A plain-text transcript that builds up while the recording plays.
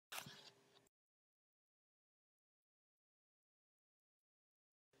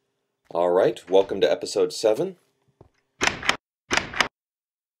Alright, welcome to episode 7.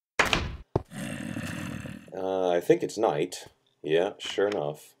 I think it's night. Yeah, sure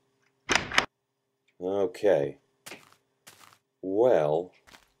enough. Okay. Well,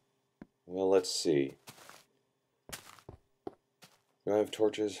 let's see. Do I have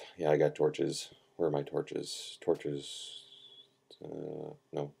torches? Yeah, I got torches. Where are my torches? Torches...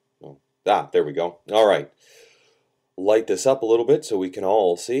 no. Ah, there we go. Alright. Light this up a little bit so we can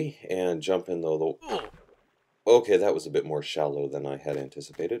all see, and jump in the... Okay, that was a bit more shallow than I had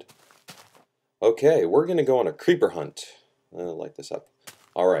anticipated. Okay, we're going to go on a creeper hunt. Light this up.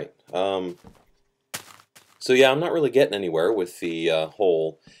 Alright. So yeah, I'm not really getting anywhere with the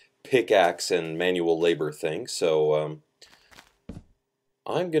whole pickaxe and manual labor thing, so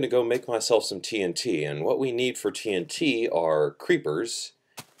I'm going to go make myself some TNT, and what we need for TNT are creepers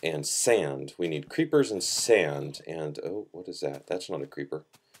and sand. We need creepers and sand, and oh, what is that? That's not a creeper.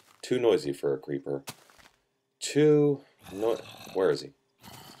 Too noisy for a creeper. Where is he?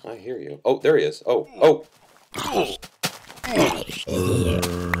 I hear you. Oh, there he is. Oh!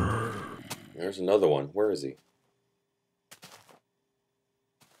 There's another one. Where is he?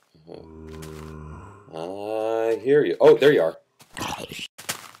 I hear you. Oh, there you are.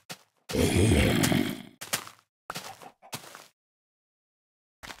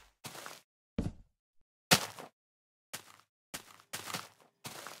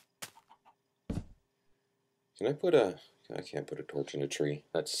 Can I put a... I can't put a torch in a tree.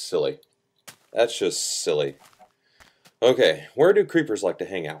 That's silly. That's just silly. Okay, where do creepers like to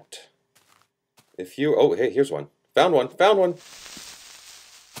hang out? If you... Oh, hey, here's one. Found one! Found one!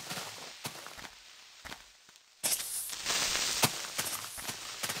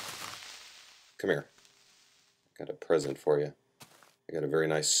 Come here. Got a present for you. I got a very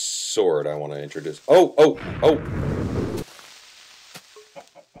nice sword I want to introduce. Oh!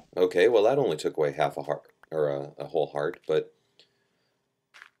 Okay, well that only took away half a heart. Or a whole heart, but...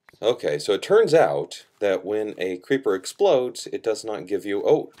 Okay, so it turns out that when a creeper explodes, it does not give you...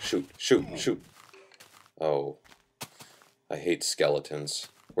 Oh, shoot. Oh, I hate skeletons.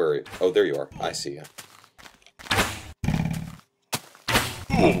 Where are you? Oh, there you are. I see you.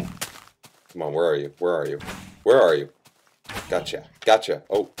 Come on, where are you? Where are you? Gotcha.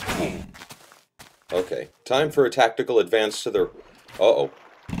 Oh. Okay, time for a tactical advance to the... Uh-oh.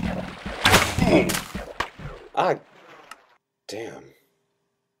 Ah, damn.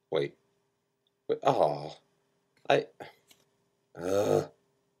 Wait. Oh. I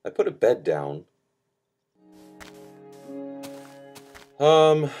put a bed down.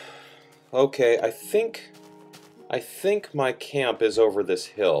 Okay, I think my camp is over this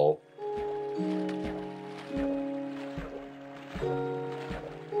hill.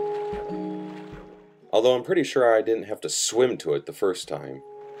 Although I'm pretty sure I didn't have to swim to it the first time.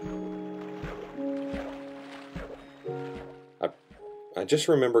 I just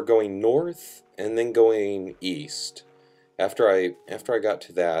remember going north and then going east. After I got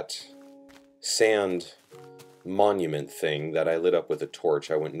to that sand monument thing that I lit up with a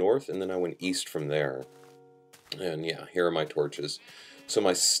torch, I went north and then I went east from there. And yeah, here are my torches. So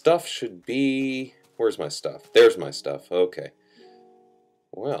my stuff should be... Where's my stuff? There's my stuff. Okay.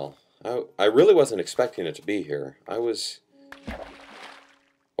 Well, I really wasn't expecting it to be here. I was...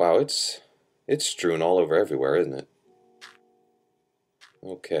 Wow, it's strewn all over everywhere, isn't it?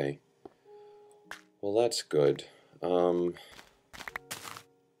 Okay. Well, that's good. It's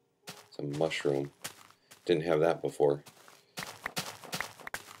a mushroom. Didn't have that before.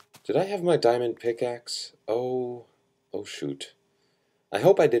 Did I have my diamond pickaxe? Oh shoot. I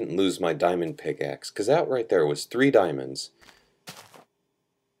hope I didn't lose my diamond pickaxe, because that right there was 3 diamonds.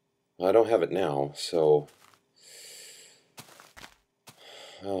 I don't have it now, so...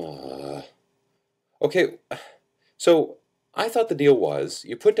 Okay, so... I thought the deal was,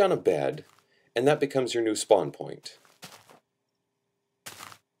 you put down a bed, and that becomes your new spawn point.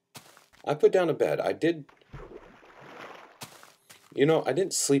 I put down a bed. I did... You know, I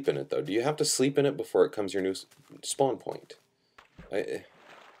didn't sleep in it, though. Do you have to sleep in it before it becomes your new spawn point? Okay,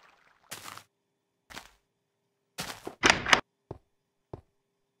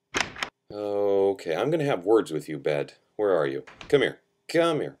 I'm going to have words with you, bed. Where are you? Come here.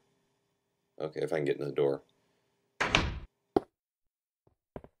 Come here. Okay, if I can get in the door.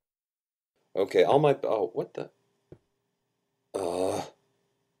 Okay, all my... Oh, what the...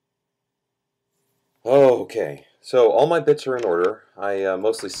 Okay, so all my bits are in order. I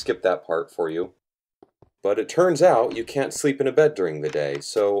mostly skipped that part for you. But it turns out you can't sleep in a bed during the day,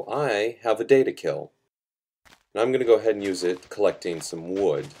 so I have a day to kill. And I'm going to go ahead and use it collecting some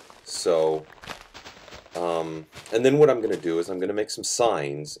wood. So, And then what I'm going to do is I'm going to make some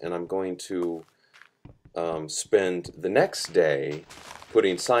signs, and I'm going to spend the next day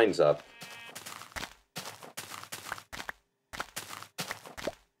putting signs up.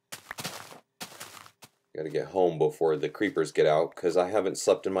 Got to get home before the creepers get out, because I haven't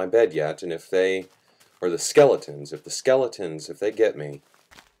slept in my bed yet, and if they, or the skeletons, if they get me,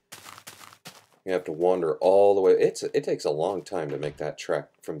 you have to wander all the way. It takes a long time to make that trek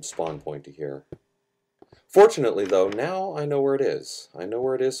from spawn point to here. Fortunately, though, now I know where it is. I know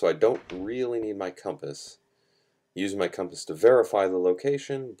where it is, so I don't really need my compass. Use my compass to verify the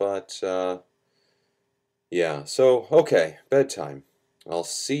location, but yeah, so okay, bedtime. I'll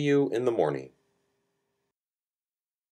see you in the morning.